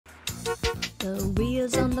The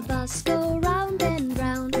wheels on the bus go round and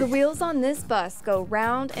round. The wheels on this bus go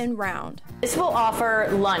round and round. This will offer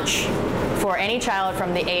lunch for any child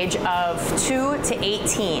from the age of 2 to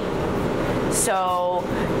 18. So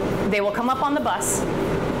they will come up on the bus.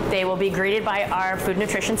 They will be greeted by our food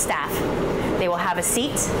nutrition staff. They will have a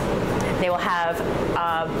seat. They will have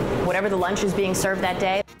whatever the lunch is being served that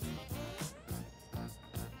day.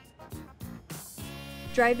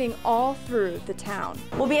 Driving all through the town.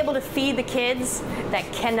 We'll be able to feed the kids that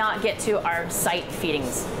cannot get to our site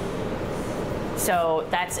feedings. So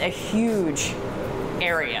that's a huge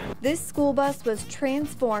area. This school bus was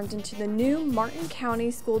transformed into the new Martin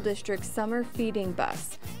County School District summer feeding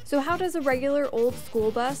bus. So how does a regular old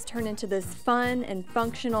school bus turn into this fun and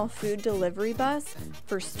functional food delivery bus?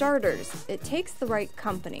 For starters, it takes the right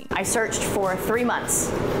company. I searched for 3 months,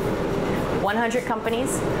 100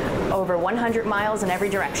 companies, over 100 miles in every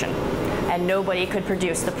direction, and nobody could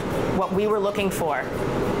produce what we were looking for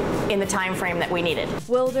in the time frame that we needed.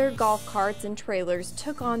 WilDar golf carts and trailers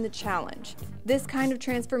took on the challenge. This kind of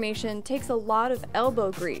transformation takes a lot of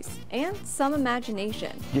elbow grease and some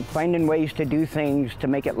imagination. Just finding ways to do things to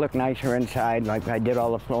make it look nicer inside, like I did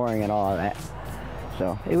all the flooring and all of that.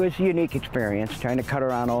 So it was a unique experience, trying to cut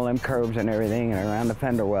around all them curves and everything and around the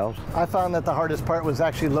fender wells. I found that the hardest part was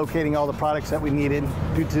actually locating all the products that we needed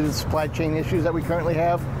due to the supply chain issues that we currently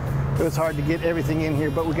have. It was hard to get everything in here,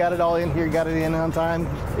 but we got it all in here, got it in on time.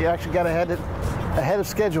 We actually got ahead of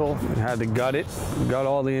schedule. We had to gut it, gut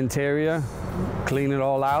all the interior, clean it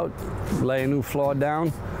all out, lay a new floor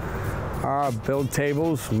down, build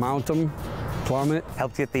tables, mount them, plumb it.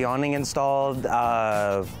 Helped get the awning installed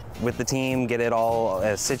with the team, get it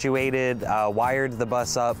all situated, wired the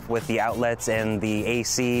bus up with the outlets and the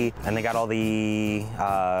AC, and they got all the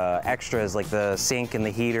extras like the sink and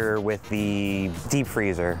the heater with the deep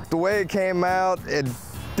freezer. The way it came out, it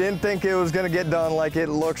didn't think it was going to get done like it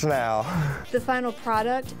looks now. The final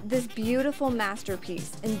product, this beautiful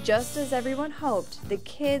masterpiece, and just as everyone hoped, the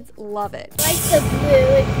kids love it. I like the blue,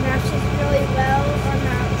 it matches really well on the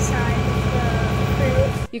outside of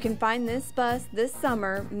the fruit. You can find this bus this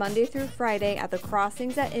summer, Monday through Friday, at the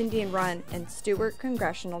crossings at Indian Run and Stuart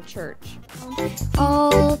Congressional Church.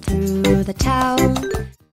 All through the town.